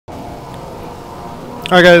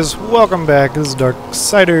Alright guys, welcome back. This is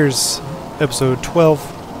Darksiders, episode 12.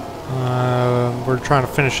 We're trying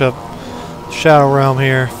to finish up Shadow Realm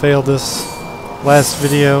here. Failed this last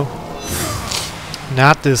video.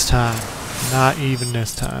 Not this time. Not even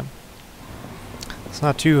this time. It's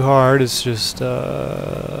not too hard, it's just kind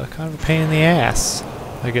of a pain in the ass,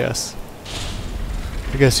 I guess.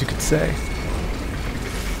 I guess you could say.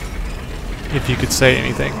 If you could say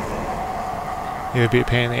anything, it would be a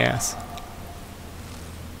pain in the ass.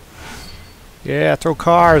 Yeah, throw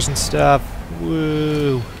cars and stuff.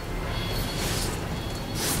 Woo.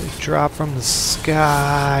 They drop from the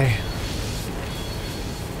sky.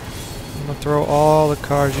 I'm gonna throw all the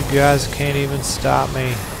cars. You guys can't even stop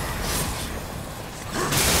me.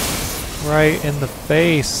 Right in the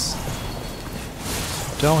face.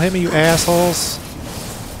 Don't hit me, you assholes.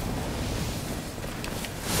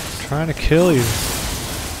 I'm trying to kill you. Do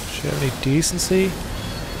you have any decency?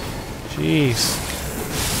 Jeez.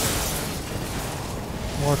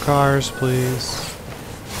 More cars, please.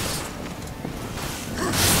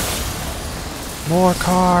 More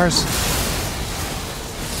cars.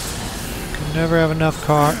 Can never have enough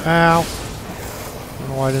car. Ow. I don't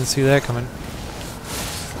know why I didn't see that coming.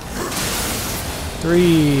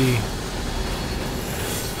 3.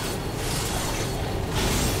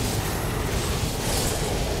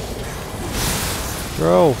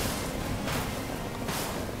 Throw.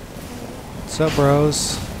 What's up,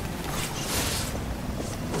 bros?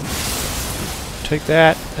 Take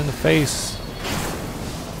that in the face.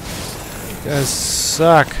 You guys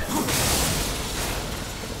suck.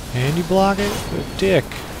 And you block it? What a dick.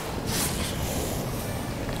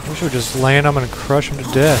 I wish I would just land on him and crush him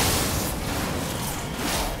to death.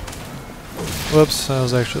 Whoops, that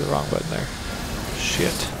was actually the wrong button there.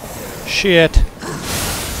 Shit. Shit.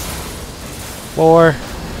 4.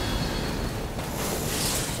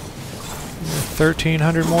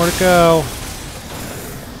 1,300 more to go.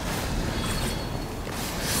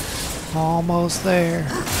 Almost there.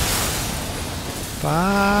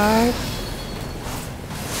 5.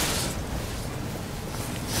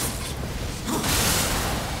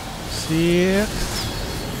 6.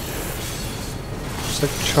 Just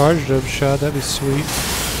like a charged up shot, that'd be sweet.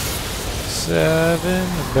 7.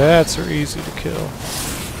 The bats are easy to kill.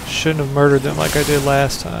 Shouldn't have murdered them like I did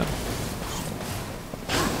last time.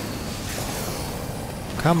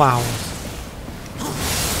 Come on.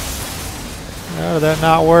 How did that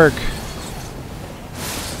not work?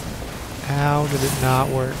 How did it not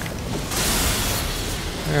work?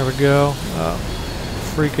 There we go.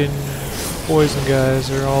 Freaking poison guys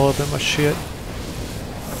are all up in my shit.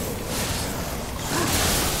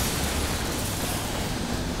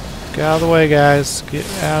 Get out of the way, guys. Get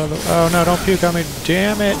out of the... Oh no, don't puke on me.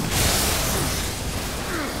 Damn it.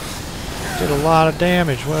 Did a lot of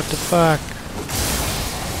damage. What the fuck?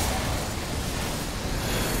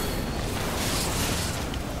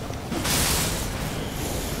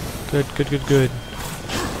 Good, good, good, good.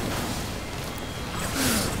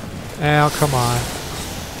 Ow, come on.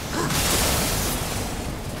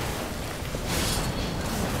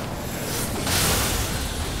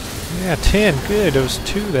 Yeah, 10. Good. It was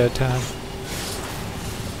 2 that time.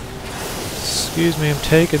 Excuse me, I'm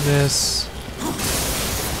taking this.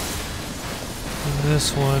 And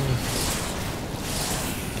this one.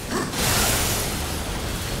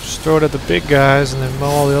 Just throw it at the big guys and then mow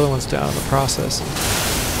all the other ones down in the process.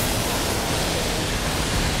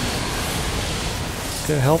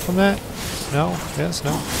 Get help from that? No? Yes,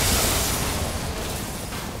 no.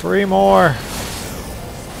 3 more.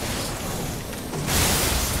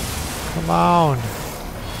 Come on.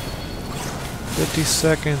 50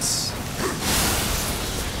 seconds.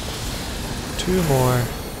 2 more.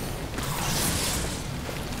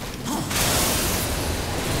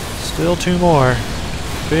 Still 2 more.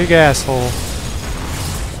 Big asshole.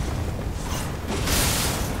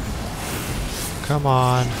 Come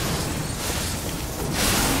on.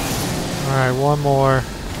 Alright, 1 more.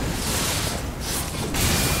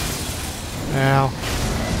 Ow.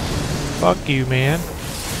 Fuck you, man.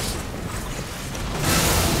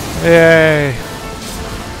 Yay.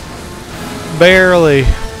 Barely.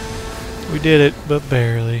 We did it, but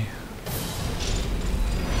barely.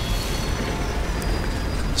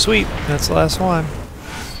 Sweet. That's the last one.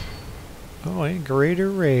 Oh, a greater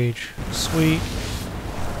rage. Sweet.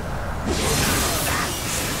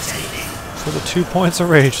 For the 2 points of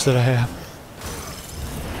rage that I have.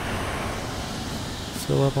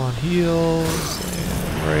 Fill up on heals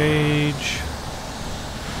and rage.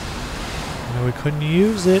 No, we couldn't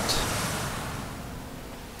use it.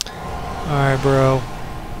 Alright, bro.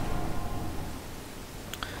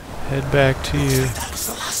 Head back to you. That was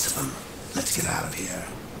the last of them. Let's get out of here.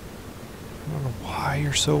 I don't know why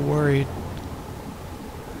you're so worried.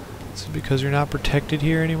 Is it because you're not protected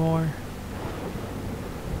here anymore?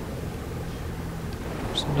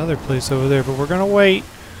 There's another place over there, but we're gonna wait.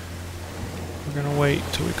 We're gonna wait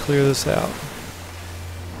till we clear this out.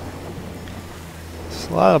 There's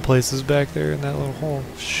a lot of places back there in that little hole.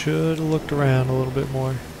 Should have looked around a little bit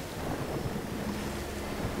more.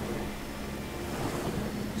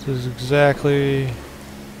 This is exactly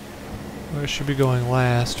where I should be going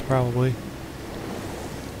last, probably.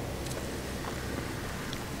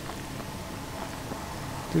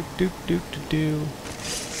 Doop doop doop doop doo.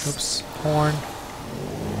 Oops, horn.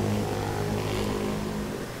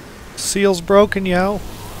 Seal's broken, yo.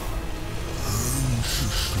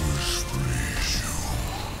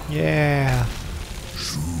 Yeah.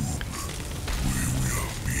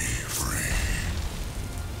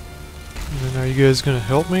 And then are you guys gonna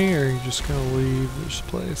help me, or are you just gonna leave this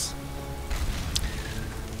place?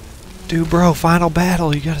 Dude, bro, final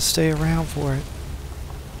battle. You gotta stay around for it.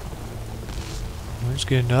 We're just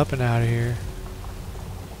getting up and out of here.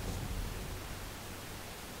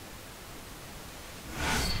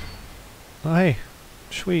 Oh, hey.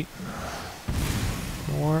 Sweet.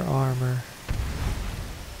 More armor.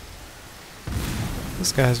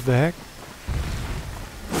 This guy's back.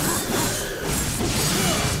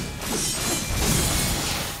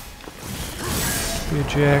 Be a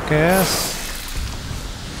jackass.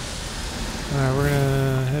 Alright, we're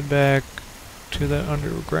gonna head back to that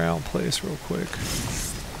underground place real quick.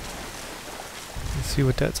 Let's see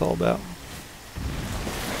what that's all about.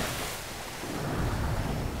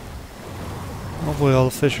 Hopefully all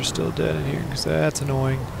the fish are still dead in here, because that's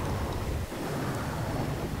annoying.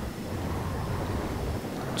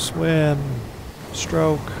 Swim.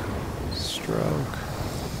 Stroke. Stroke.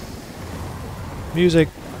 Music.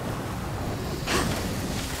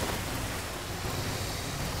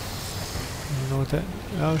 I don't know what that...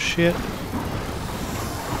 Oh shit.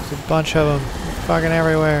 There's a bunch of them. Fucking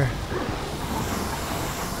everywhere.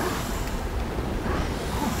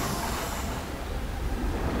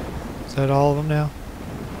 Is that all of them now?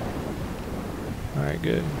 Alright,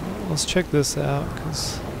 good. Let's check this out,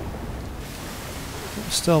 because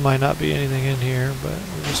there still might not be anything in here, but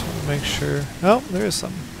we just want to make sure. Oh, there is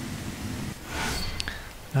something.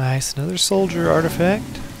 Nice, another soldier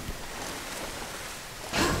artifact.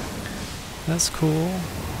 That's cool.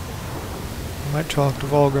 I might talk to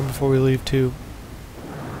Volgrim before we leave too.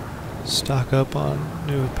 Stock up on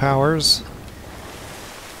new powers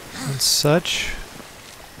and such.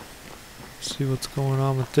 See what's going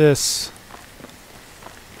on with this.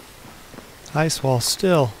 Ice wall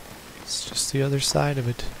still. It's just the other side of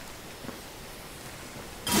it.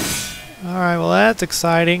 Alright, well that's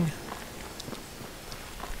exciting.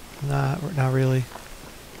 Not really.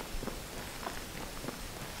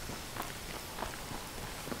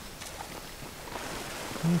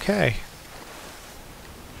 Okay.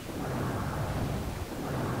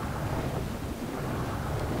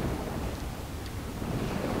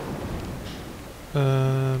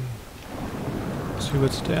 See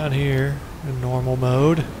what's down here in normal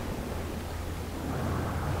mode.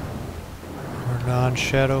 Or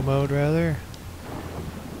non-shadow mode, rather.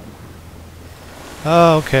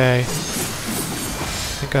 Oh, okay. I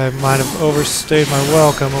think I might have overstayed my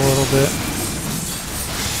welcome a little bit.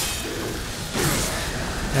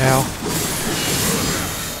 Ow.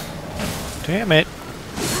 Damn it.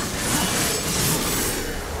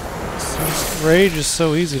 Since rage is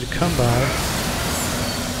so easy to come by.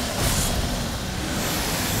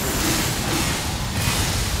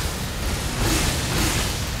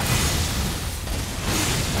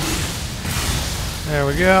 There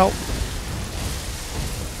we go.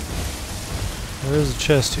 There's a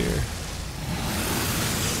chest here.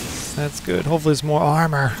 That's good. Hopefully it's more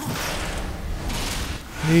armor.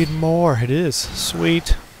 Need more. It is.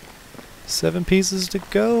 Sweet. 7 pieces to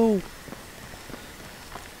go.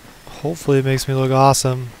 Hopefully it makes me look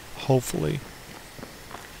awesome. Hopefully.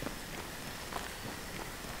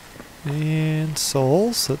 And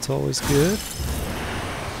souls. That's always good.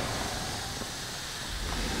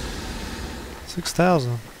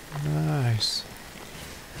 6,000. Nice.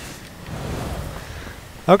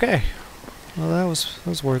 Okay. Well, that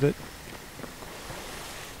was worth it.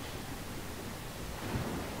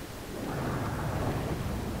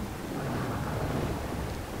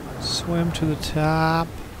 Swim to the top.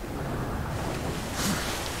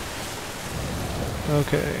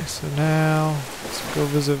 Okay, so now let's go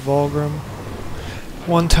visit Volgrim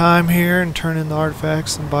one time here and turn in the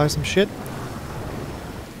artifacts and buy some shit.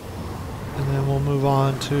 And then we'll move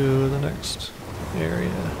on to the next area.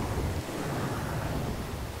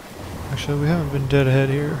 Actually, we haven't been dead ahead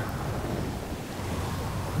here.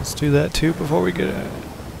 Let's do that too before we get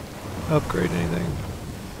upgrade anything.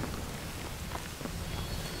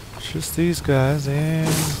 It's just these guys and...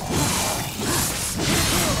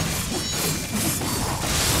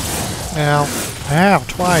 Ow. Ow,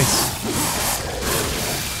 twice.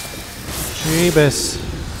 Jeebus.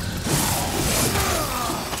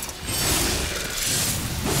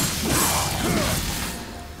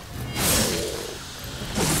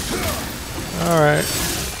 Alright.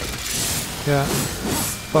 Yeah.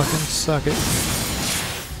 Fucking suck it.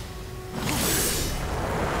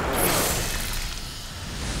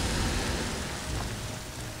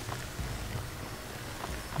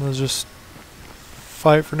 Let's just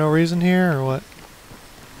fight for no reason here, or what?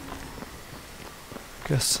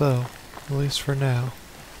 Guess so. At least for now.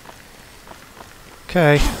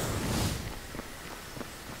 Okay.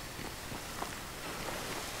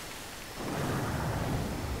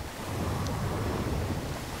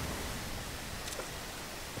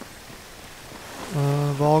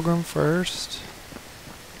 Volgrim first.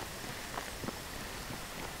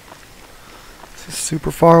 This is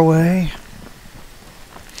super far away.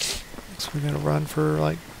 So we're gonna run for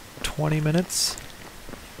like 20 minutes.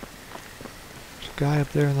 There's a guy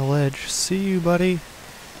up there on the ledge. See you, buddy.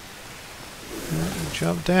 You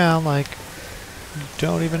jump down like you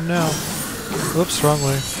don't even know. Whoops, wrong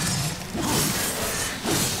way.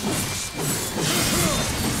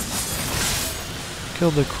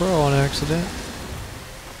 Killed the crow on accident.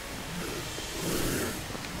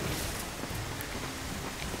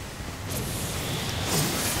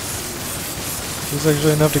 Is this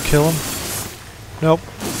actually enough to kill him? Nope.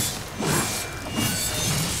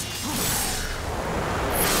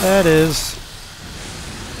 That is.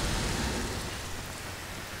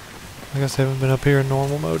 I guess I haven't been up here in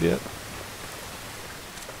normal mode yet.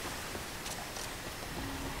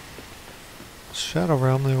 Shadow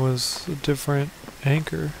Realm, there was a different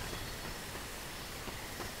anchor.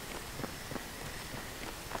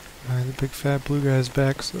 Alright, the big fat blue guy's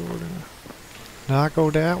back, so we're gonna not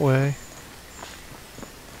go that way.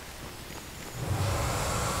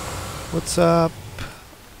 What's up?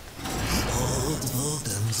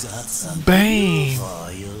 Bane!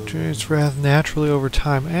 Generates wrath naturally over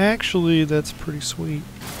time. Actually, that's pretty sweet.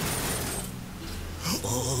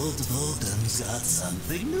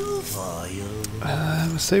 I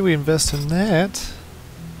would say we invest in that.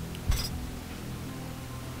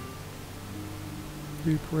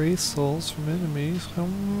 Reap wraith souls from enemies.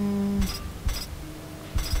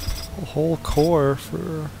 A whole core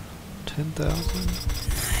for 10,000.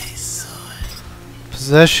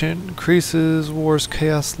 Possession increases war's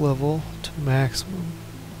chaos level to maximum.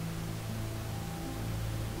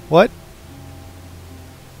 What?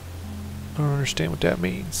 I don't understand what that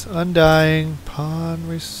means. Undying,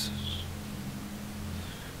 pawn,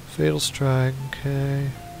 fatal strike, okay.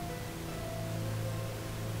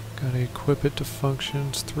 Gotta equip it to function.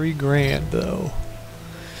 It's $3 grand though.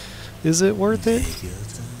 Is it worth it?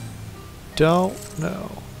 Don't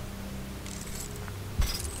know.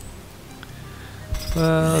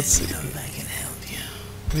 Let's see.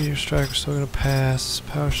 Meteor strike, we're still gonna pass.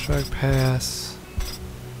 Power strike, pass.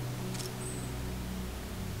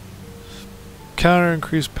 Counter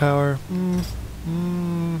increased power. I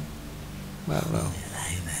don't know.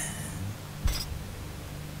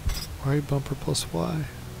 Right bumper plus Y.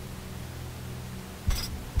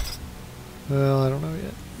 Well, I don't know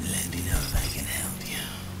yet. Let me know if I can help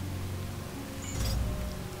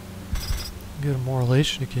you. Get a more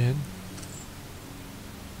elation again.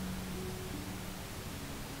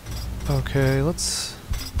 Okay, we're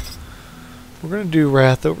gonna do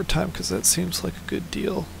Wrath over time because that seems like a good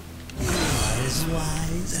deal.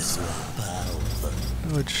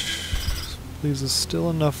 Which leaves us still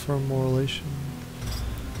enough for more elation.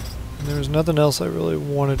 And there's nothing else I really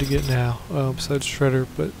wanted to get now, besides Shredder,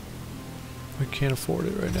 but we can't afford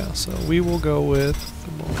it right now, so we will go with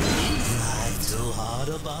the more elation.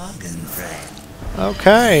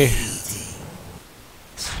 Okay.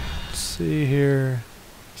 Let's see here.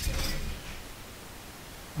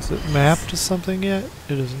 Is it mapped to something yet?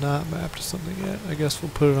 It is not mapped to something yet. I guess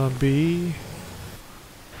we'll put it on B.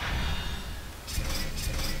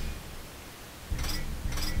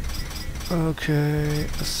 Okay,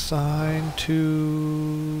 assign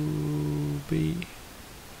to B,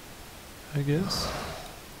 I guess.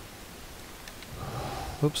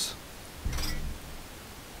 Whoops.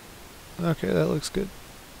 Okay, that looks good.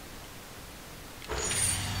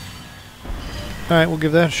 Alright, we'll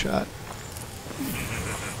give that a shot.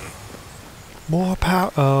 More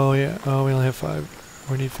power. Oh, yeah. Oh, we only have 5.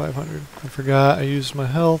 We need 500. I forgot I used my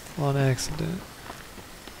health on accident.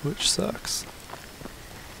 which sucks.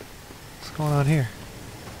 What's going on here?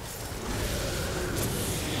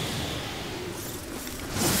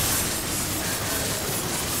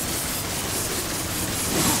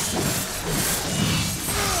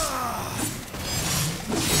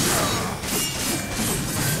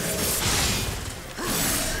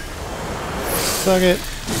 Suck it.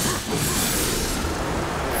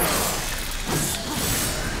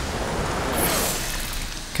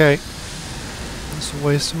 Okay. This is a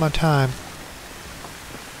waste of my time.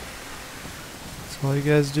 That's all you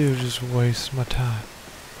guys do, just waste my time.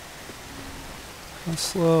 How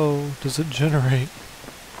slow does it generate?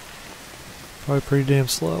 Probably pretty damn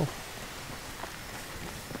slow,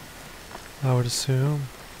 I would assume.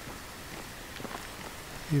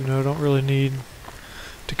 Even though I don't really need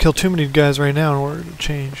to kill too many guys right now in order to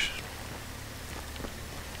change.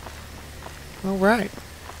 Alright.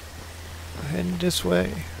 Heading this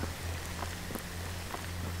way.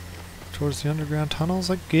 Towards the underground tunnels,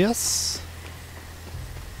 I guess.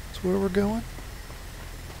 That's where we're going.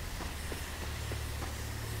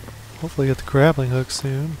 Hopefully get the grappling hook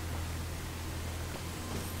soon.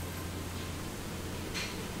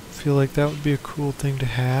 Feel like that would be a cool thing to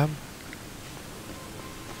have.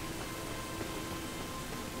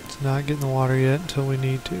 It's not get in the water yet until we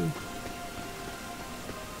need to.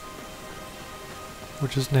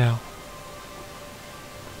 Which is now.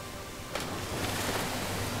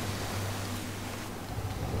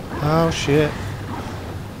 Oh shit.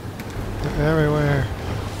 They're everywhere.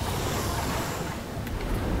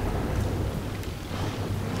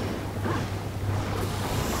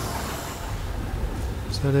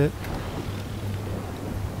 Is that it?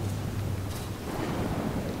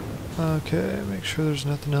 Okay, make sure there's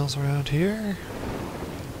nothing else around here.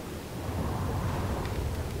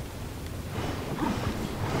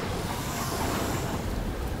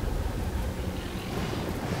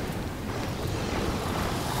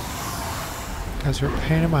 Guys are a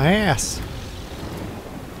pain in my ass.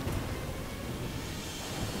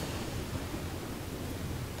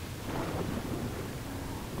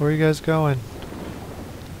 Where are you guys going?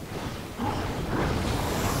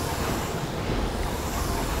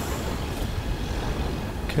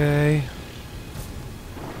 Okay.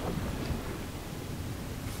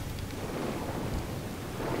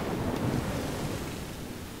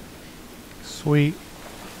 Sweet.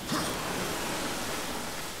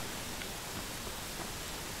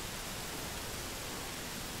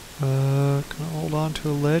 Can I hold on to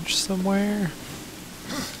a ledge somewhere?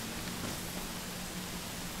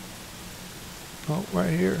 Oh, right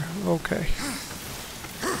here. Okay.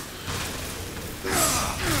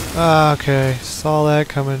 Okay, saw that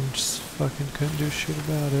coming, just fucking couldn't do shit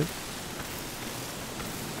about it.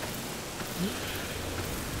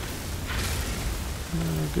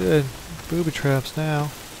 Oh, good. Booby traps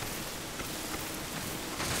now.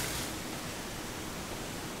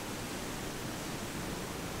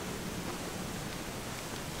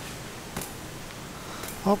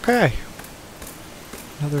 Okay.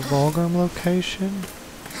 Another Vulgrim location.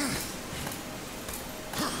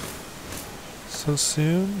 So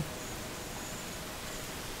soon.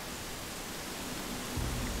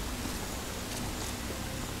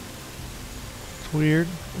 It's weird.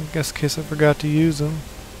 I guess in case I forgot to use them.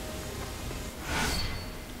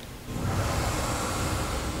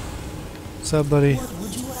 What's up, buddy? What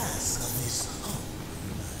would you ask of this?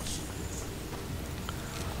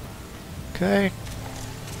 Okay.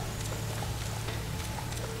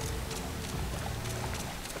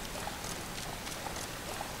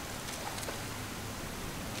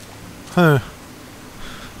 Huh.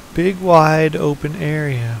 Big, wide, open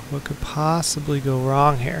area. What could possibly go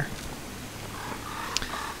wrong here?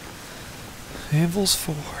 Anvil's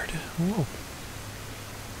Ford. Whoa.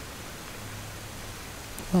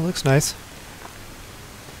 Oh, looks nice.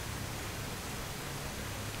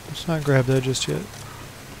 Let's not grab that just yet.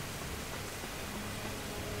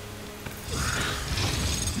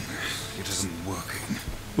 It isn't working.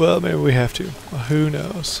 Well, maybe we have to. Well, who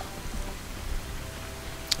knows?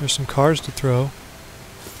 There's some cars to throw.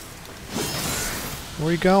 Where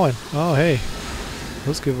are you going? Oh, hey.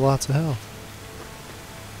 Those give lots of health.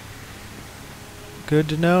 Good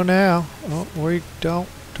to know now. Oh, where you don't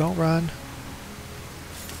run.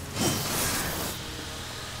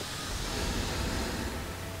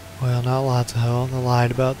 Well, not lots of health. I lied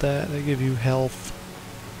about that. They give you health.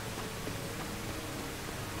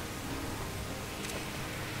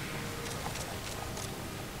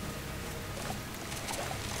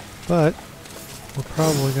 But we're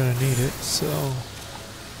probably going to need it, so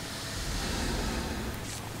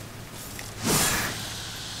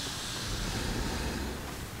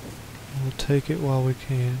we'll take it while we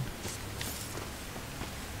can.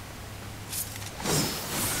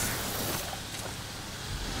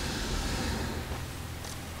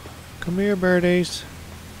 Come here, birdies.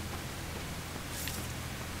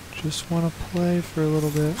 Just want to play for a little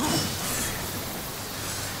bit.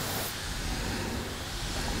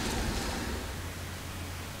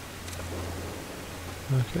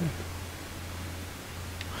 Okay.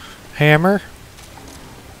 Hammer.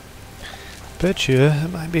 Bet you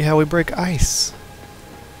that might be how we break ice.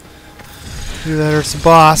 Either that or it's a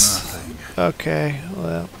boss. Nothing. Okay,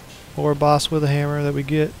 well, or a boss with a hammer that we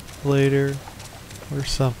get later, or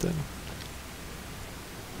something.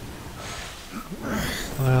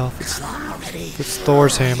 Well, if it's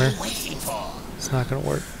Thor's hammer, it's not gonna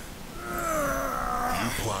work. You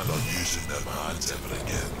plan on using them hands ever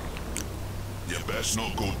again? You best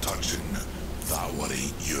not go touching that one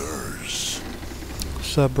ain't yours.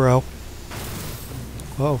 What's up, bro?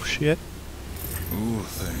 Oh, shit. Ooh,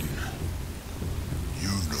 thing.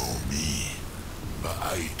 You know me, but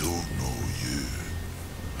I don't know you.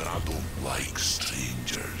 And I don't like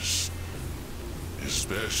strangers.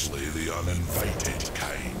 Especially the uninvited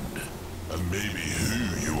kind. And maybe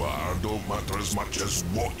who you are don't matter as much as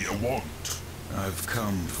what you want. I've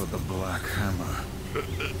come for the Black Hammer.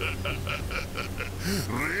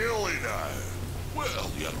 Really now?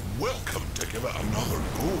 Well, you're welcome to give it another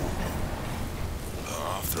go.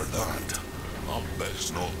 After that, I'll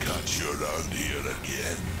best not catch you around here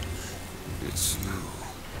again. It's you,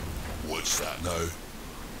 What's that now?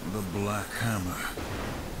 the Black Hammer.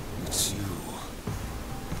 It's you.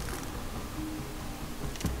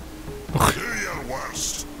 Do your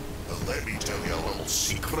worst. But let me tell you a little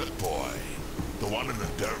secret, boy. The one in the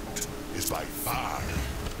dirt is by far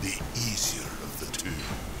the easier of the two.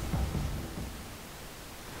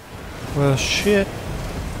 Well, shit.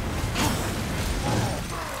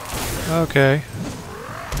 Okay.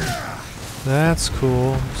 That's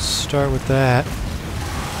cool. Start with that.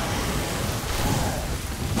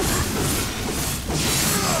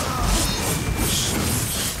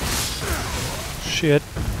 Shit.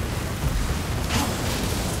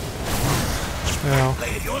 Well.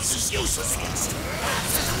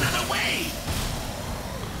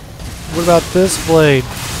 What about this blade,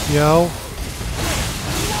 yo?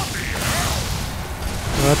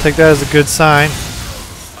 Well, I'll take that as a good sign.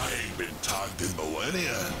 I ain't been tagged in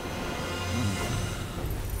millennia.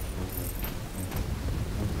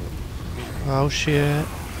 Oh shit.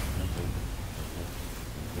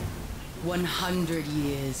 100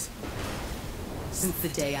 years. Since the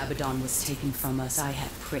day Abaddon was taken from us, I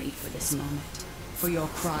have prayed for this moment. For your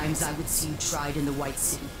crimes, I would see you tried in the White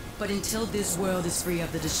City. But until this world is free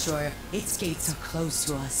of the Destroyer, its gates are closed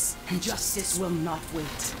to us, and justice will not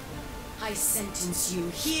wait. I sentence you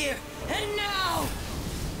here and now!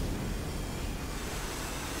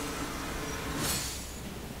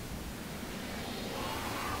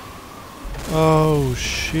 Oh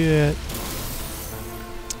shit.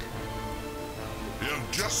 Your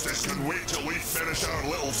justice can wait till we finish our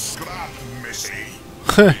little scrap, missy.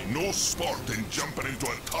 No sport in jumping into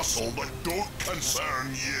a tussle that don't concern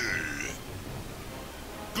you.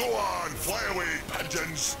 Go on, fly away,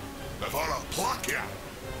 pigeons, before I pluck you.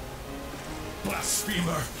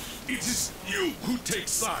 Blasphemer! It is you who take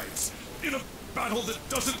sides in a battle that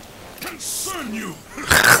doesn't concern you!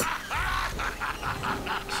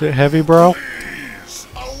 Is it heavy, bro? Please,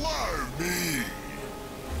 allow me.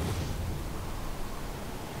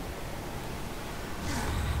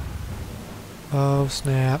 Oh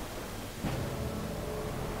snap.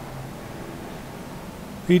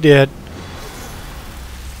 He did.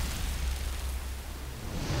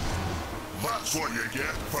 That's what you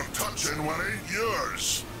get for touching what ain't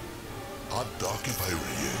yours. I'd duck if I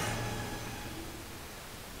were you.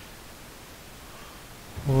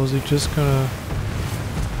 Well, was he just gonna...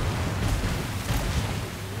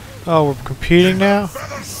 Oh, we're competing now?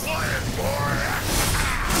 Feathers flying, boy!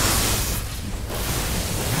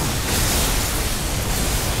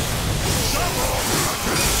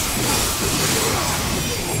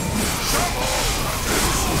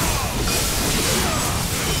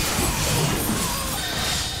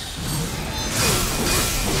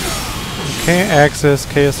 Can't access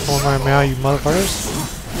KS Form right now, you motherfuckers.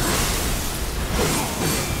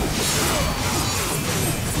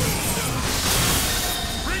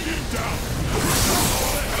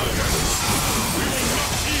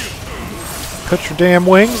 Cut your damn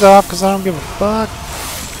wings off, cause I don't give a fuck.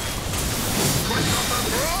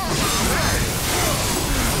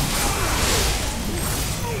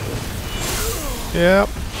 Yep.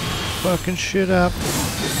 Fucking shit up.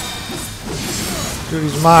 Dude,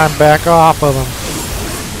 he's mine. Back off of him.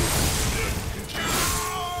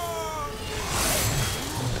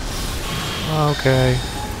 Okay.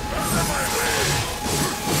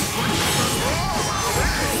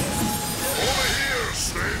 Over here,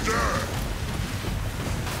 stranger!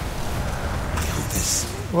 This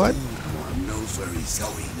What? one knows where he's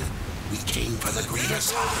going. We came for the greater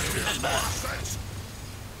side, remember?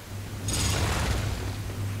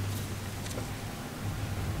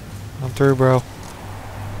 I'm through, bro.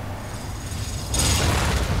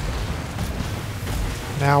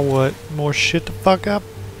 Now what? More shit to fuck up?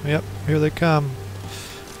 Yep, here they come.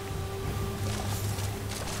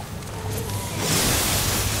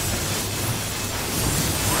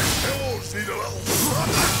 Pillows need a little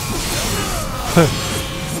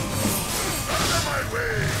out of my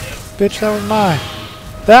way! Bitch, that was mine.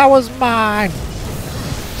 That was mine!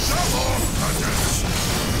 Shove off, Hutchins!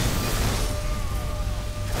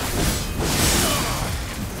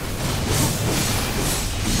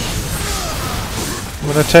 I'm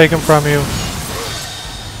gonna take him from you.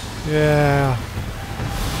 Yeah.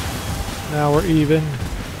 Now we're even.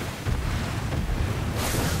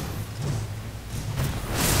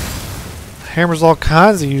 Hammer's all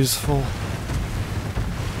kinds of useful.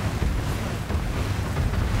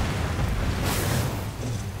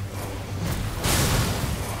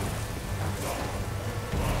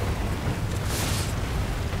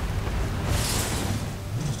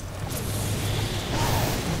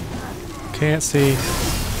 Can't see.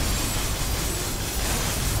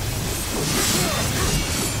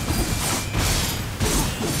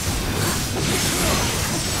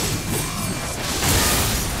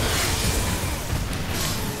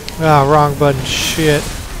 Ah, wrong button. Shit.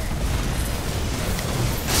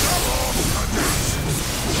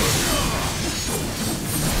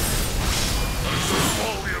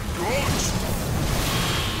 Volume goods!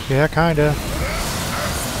 Yeah, kinda.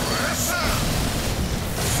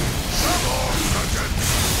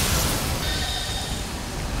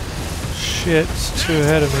 Shit, it's too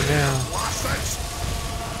ahead of me now.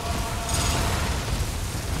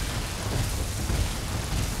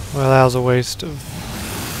 Well, that was a waste of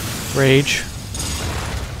rage.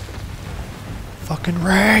 Fucking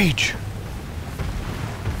rage!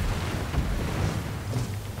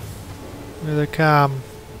 Here they come.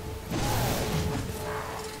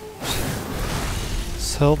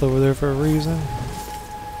 It's held over there for a reason. The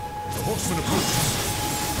horseman approaches.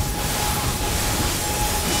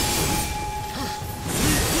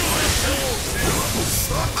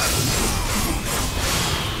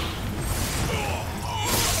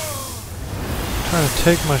 Trying to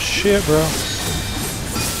take my shit, bro.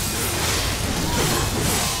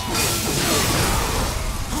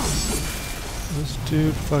 This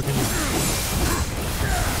dude fucking...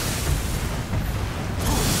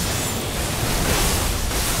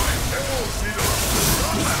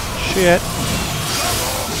 Shit.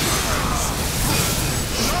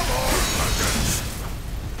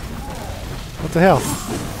 What the hell?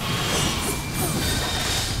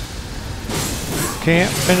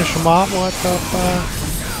 Can't finish him off? What the fuck?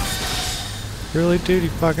 Really, dude? You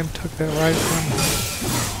fucking took that right from me.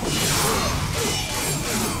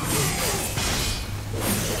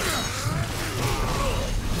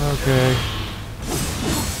 Okay.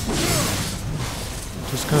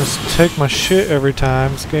 Just gonna take my shit every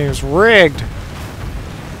time. This game's rigged!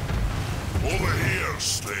 Over here,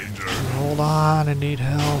 stranger! Hold on, I need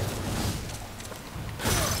help.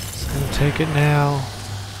 Just gonna take it now.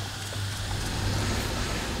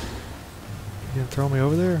 You gonna throw me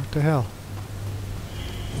over there? What the hell?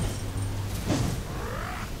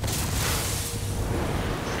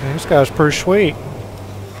 Man, this guy's pretty sweet.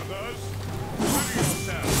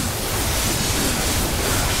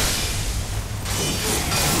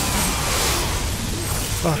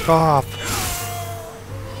 Fuck off.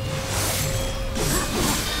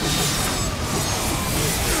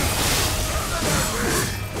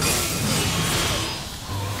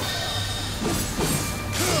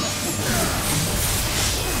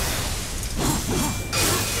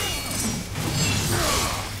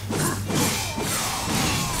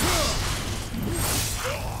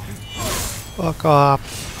 Fuck off.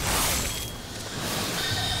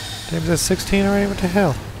 Damn, is that 16 already? What the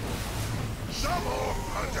hell?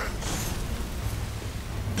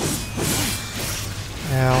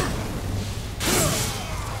 Ow.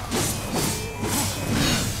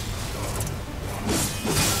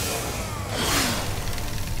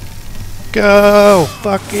 Go!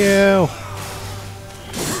 Fuck you!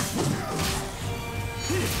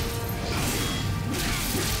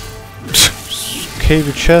 Cave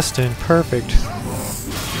your chest in. Perfect.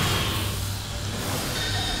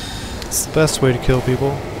 It's the best way to kill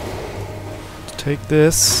people. Take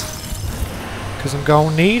this. Because I'm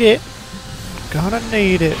gonna need it. Gonna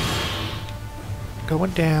need it.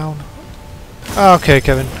 going down. Okay,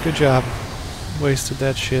 Kevin. Good job. Wasted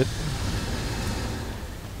that shit.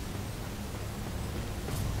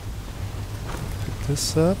 Pick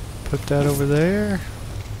this up. Put that over there.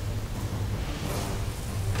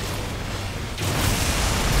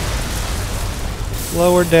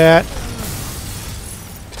 Lowered that.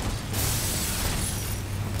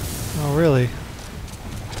 Oh, really?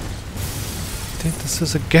 Think this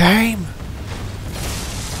is a game?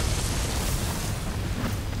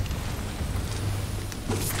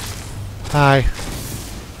 Hi.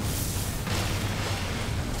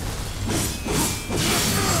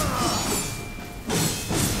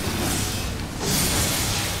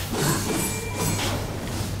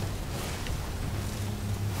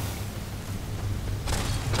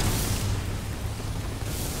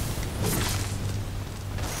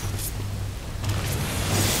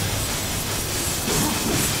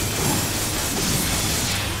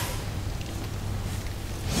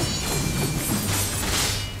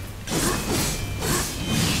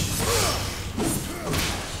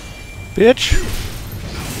 Bitch.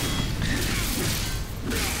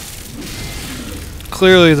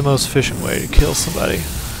 Clearly the most efficient way to kill somebody.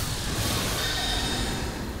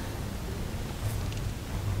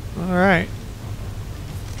 Alright.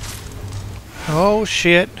 Oh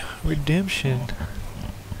shit. Redemption.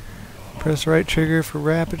 Press right trigger for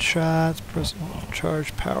rapid shots. Press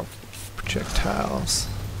charge power projectiles.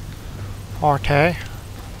 RT. I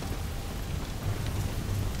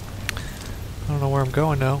don't know where I'm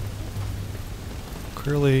going now.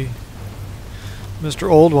 Clearly, Mr.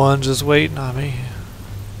 Old One just waiting on me.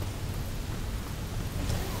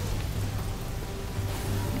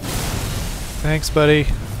 Thanks, buddy.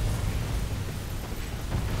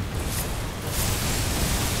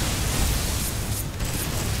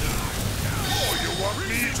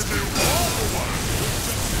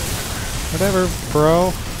 Whatever,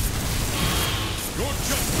 bro.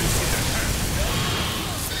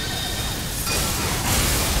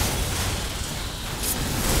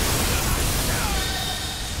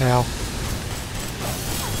 Ow.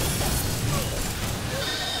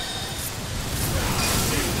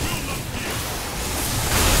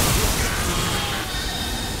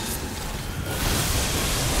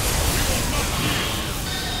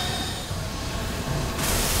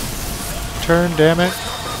 Turn, damn it.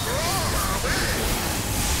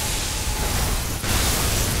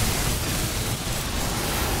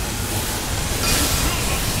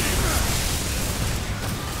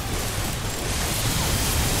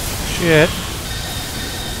 Shit.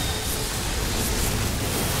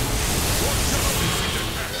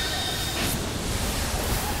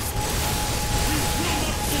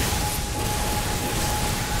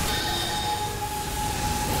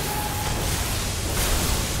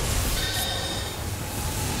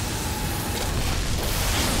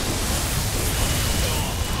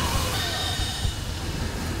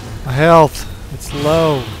 My health, it's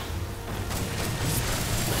low.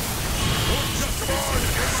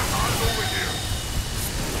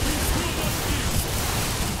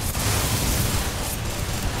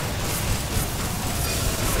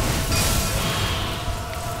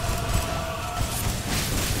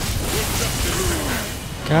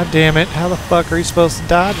 God damn it, how the fuck are you supposed to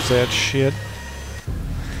dodge that shit?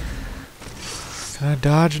 Can I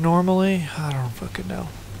dodge normally? I don't fucking know.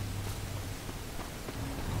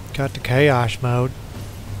 Got the chaos mode,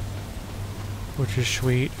 which is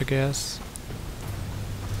sweet, I guess.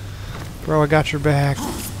 Bro, I got your back.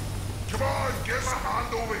 Come on, get a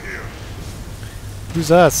hand over here.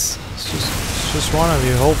 Who's us? It's just one of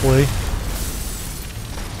you, hopefully.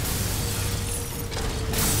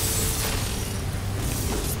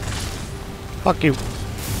 Fuck you.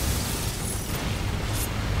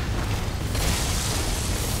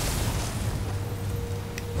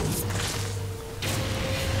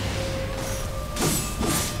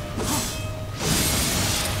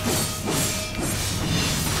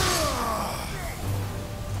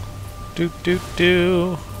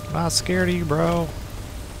 Do. Not scared of you, bro.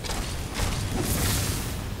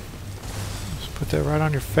 Just put that right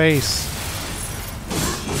on your face.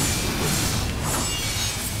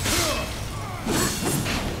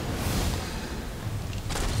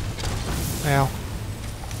 Ow.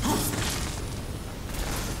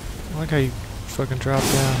 I like how you fucking drop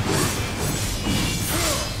down.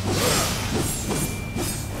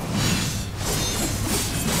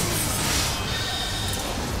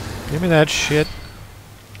 Give me that shit.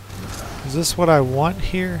 Is this what I want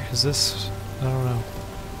here? Is this... I don't know.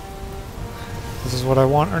 This is what I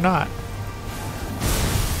want or not.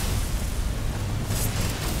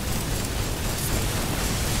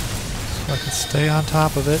 So I can stay on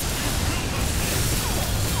top of it.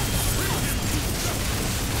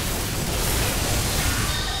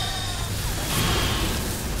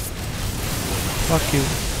 Fuck you.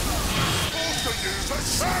 Supposed to use the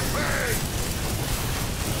sharpie!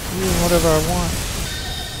 Do whatever I want.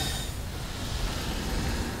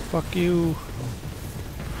 Fuck you.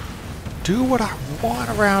 Do what I want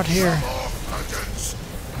around here. Some off, pigeons!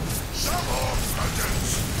 Some off,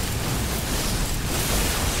 pigeons!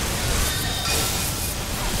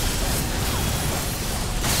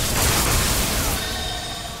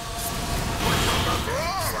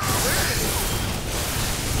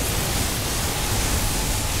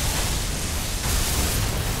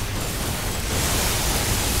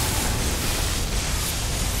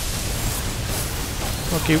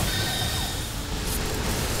 Fuck you.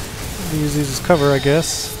 Use these as cover, I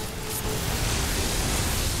guess.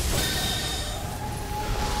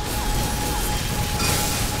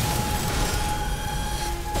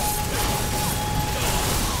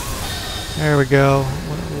 There we go.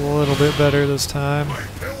 A little bit better this time. My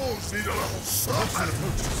pillows need a little something.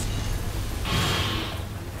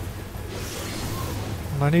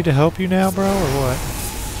 Do I need to help you now, bro, or what?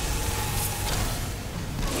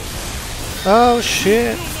 Oh,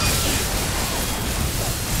 shit.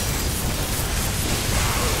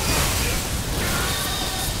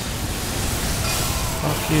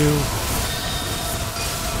 Fuck you.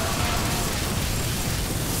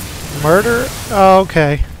 Murder? Oh,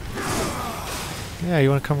 okay. Yeah, you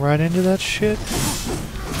want to come right into that shit?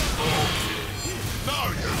 Now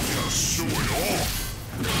you're just showing off.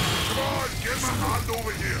 Come on, get my hand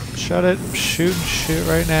over here. Shut it. I'm shooting shit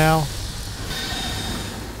right now.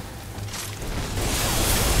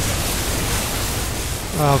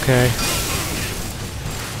 Okay.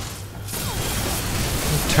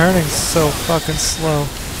 The turning's so fucking slow.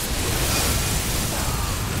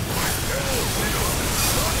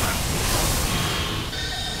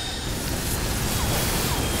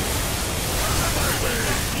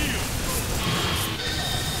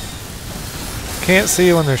 Can't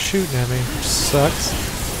see when they're shooting at me, which sucks.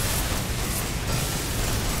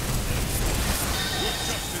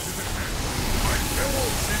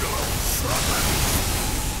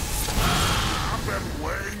 I've been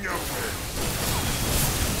weighing your head.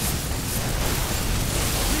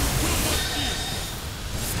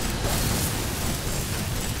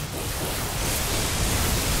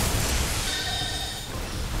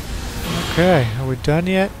 Okay, are we done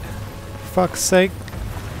yet? For fuck's sake.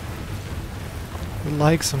 Would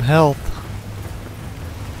like some health.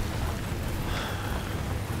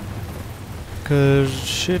 Cause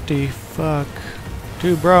shitty fuck.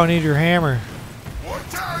 Dude, bro, I need your hammer.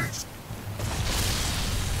 Watch out!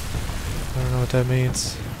 I don't know what that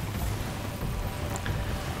means.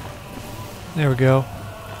 There we go.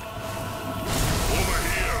 Over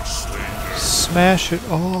here, Slater. Smash it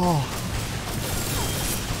all.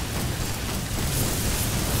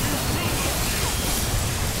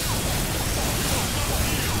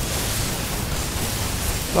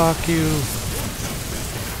 Fuck you.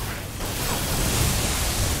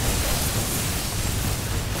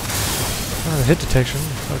 Oh, the hit detection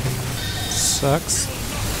fucking sucks.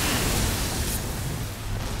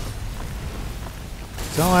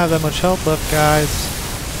 Don't have that much health left, guys.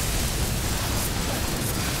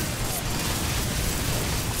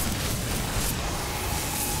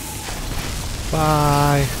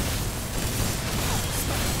 Bye.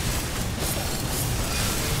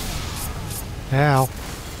 Ow.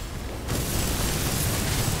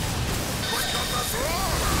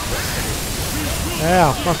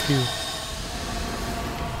 Ow, fuck you.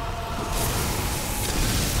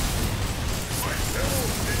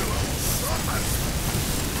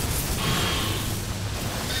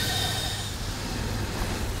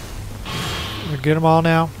 Get them all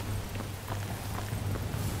now.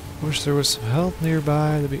 Wish there was some help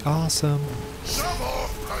nearby. That'd be awesome. Some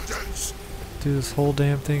off, pigeons. Do this whole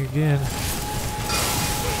damn thing again.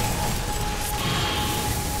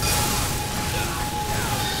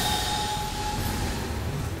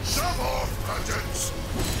 Some off, pigeons.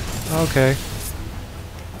 Okay.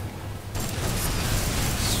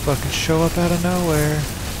 Just fucking show up out of nowhere.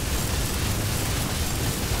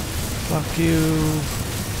 Fuck you.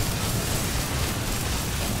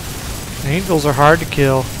 Angels are hard to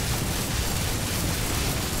kill.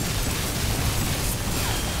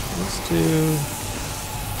 Let's do...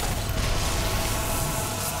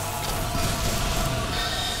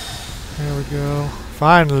 There we go.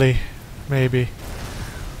 Finally. Maybe.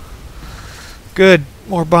 Good.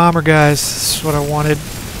 More bomber guys. This is what I wanted.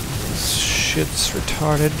 This shit's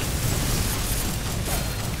retarded.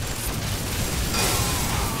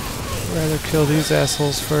 I'd rather kill these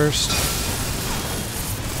assholes first.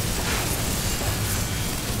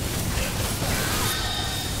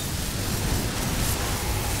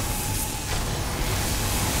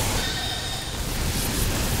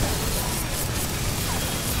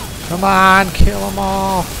 Come on, kill them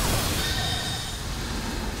all.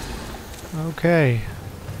 Okay.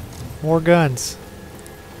 More guns.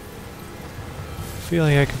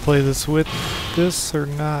 Feeling I can play this with this or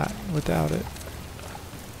not without it.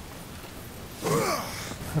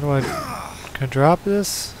 How do I... Can I drop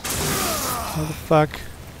this? How the fuck?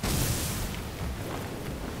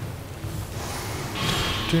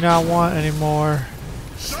 Do not want any more.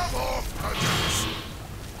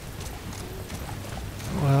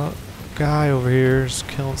 Well, guy over here is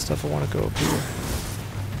killing stuff. I want to go up here.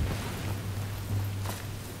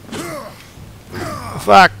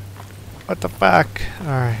 Fuck! What the fuck?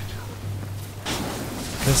 Alright.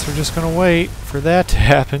 Guess we're just gonna wait for that to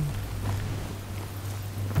happen.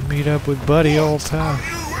 Meet up with Buddy all the time.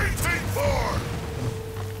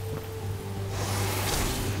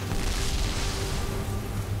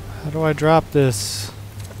 How do I drop this?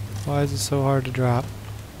 Why is it so hard to drop?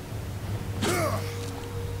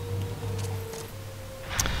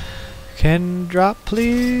 Can drop,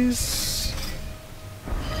 please?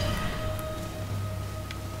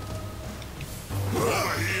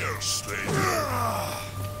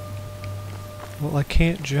 Well, I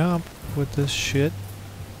can't jump with this shit.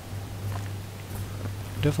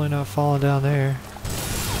 Definitely not falling down there.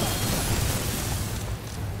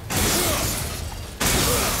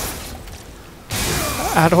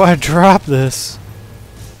 How do I drop this?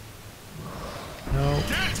 No.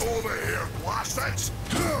 Get over here, bastards!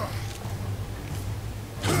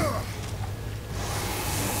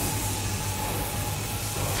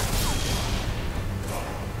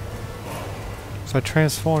 If I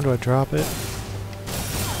transform, do I drop it?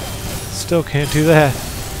 Still can't do that.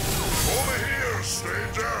 Over here,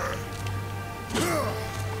 stranger!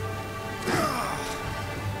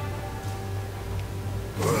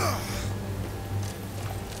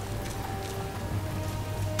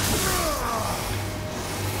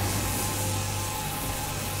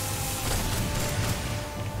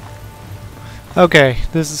 Okay,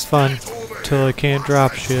 this is fun. Till I can't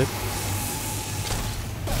drop shit.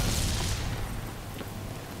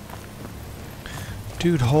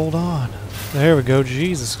 Dude, hold on. There we go,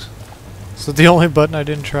 Jesus. Is that the only button I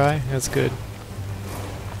didn't try? That's good.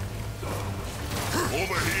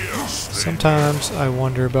 Sometimes I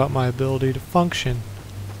wonder about my ability to function.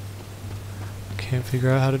 Can't figure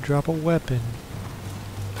out how to drop a weapon.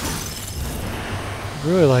 I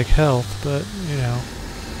really like health, but, you know.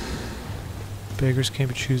 Beggars can't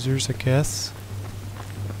be choosers, I guess.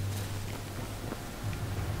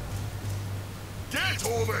 Get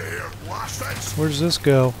over here, bastards! Where does this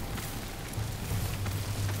go?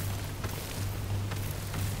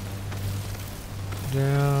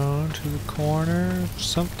 Down to the corner of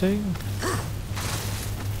something.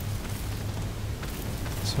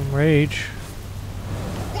 Some rage.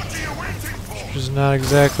 What are you waiting for? Which is not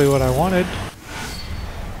exactly what I wanted.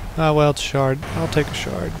 Ah, well, it's shard. I'll take a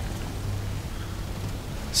shard.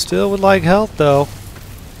 Still would like health, though.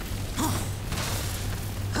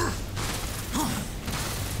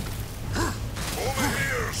 Over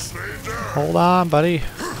here, stranger! Hold on, buddy.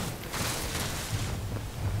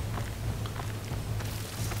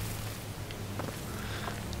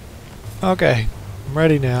 Okay, I'm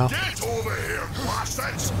ready now. Get over here,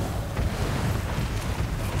 bastards!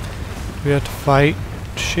 We have to fight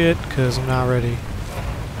shit, because I'm not ready.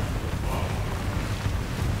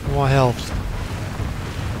 I want health.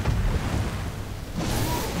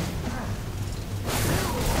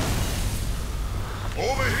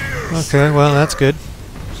 Over here! Okay, well, that's good.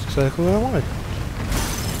 That's exactly what I wanted.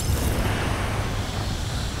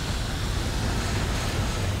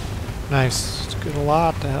 Nice. It's good a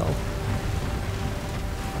lot to help.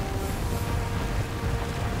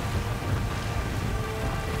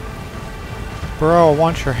 Bro, I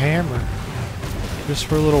want your hammer. Just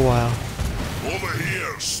for a little while. Over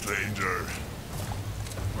here, stranger.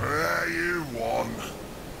 Where you won.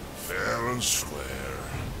 Fair and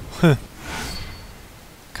square.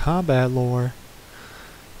 Combat lore.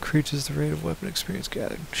 Increases the rate of weapon experience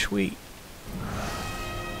gathered. Sweet.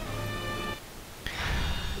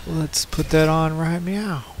 Let's put that on right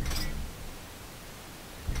meow.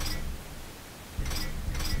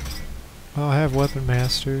 Oh, I have Weapon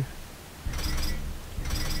Master.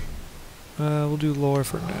 We'll do lore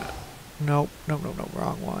for now. Nope, nope, nope, nope,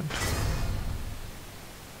 wrong one.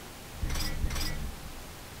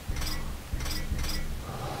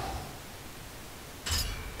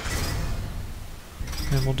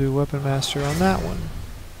 And we'll do Weapon Master on that one.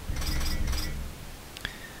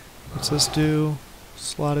 What's this do?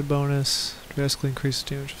 Slotted bonus. Drastically increases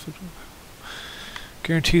damage.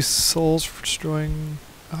 Guarantees souls for destroying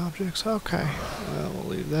objects. Okay. Well, we'll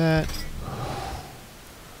leave that.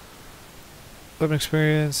 Weapon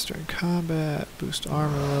experience during combat. Boost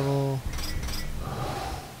armor level.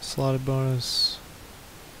 Slotted bonus.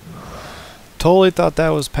 Totally thought that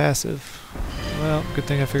was passive. Well, good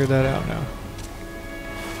thing I figured that out now.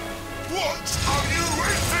 What are you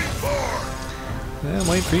waiting for? Yeah, I'm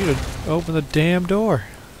waiting for you to open the damn door.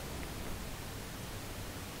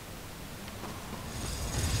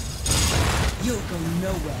 You'll go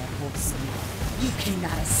nowhere, Horseman. You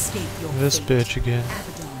cannot escape your This fate. bitch again.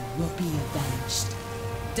 Abaddon will be avenged.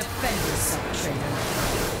 Defend yourself,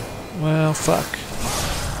 traitor. Well, fuck.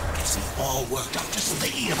 Guess it all worked out just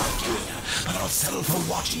thinking about you. But I'll settle for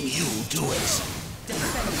watching you do it.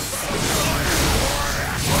 Defend yourself.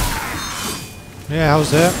 Yeah,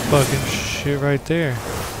 how's that fucking shit right there?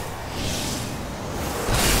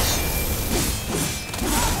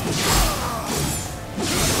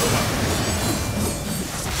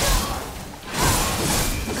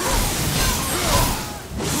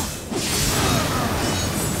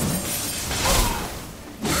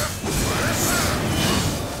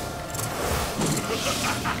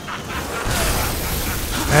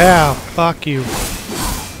 Yeah, fuck you.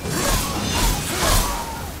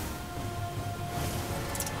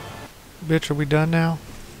 Bitch, are we done now?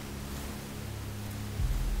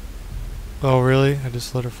 Oh, really? I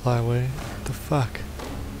just let her fly away? What the fuck?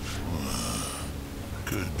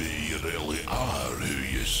 Could be you really are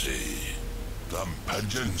who you say. Them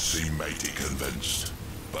pigeons seem mighty convinced,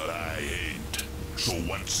 but I ain't. So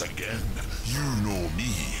once again, you know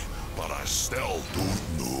me, but I still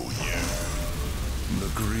don't know you. The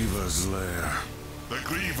Griever's lair. The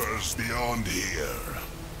Griever's beyond here.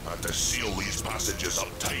 Had to seal these passages up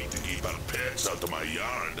tight to keep our pets out of my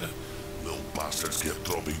yard. Little bastards kept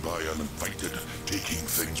dropping by uninvited, taking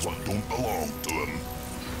things what don't belong to them.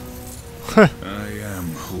 I am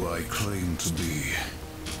who I claim to be.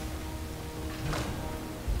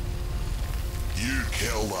 You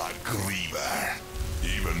kill that Griever.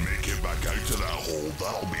 Even make it back out of that hole,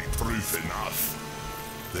 that'll be proof enough.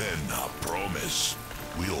 Then, I promise,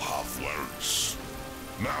 we'll have words.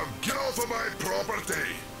 Now get off of my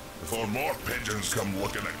property, before more pigeons come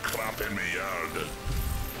looking at crap in my yard.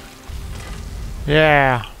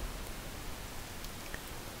 Yeah.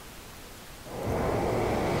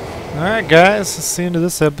 Alright guys, that's the end of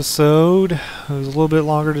this episode. It was a little bit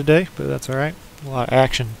longer today, but that's alright. A lot of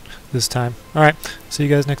action this time. Alright, see you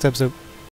guys next episode.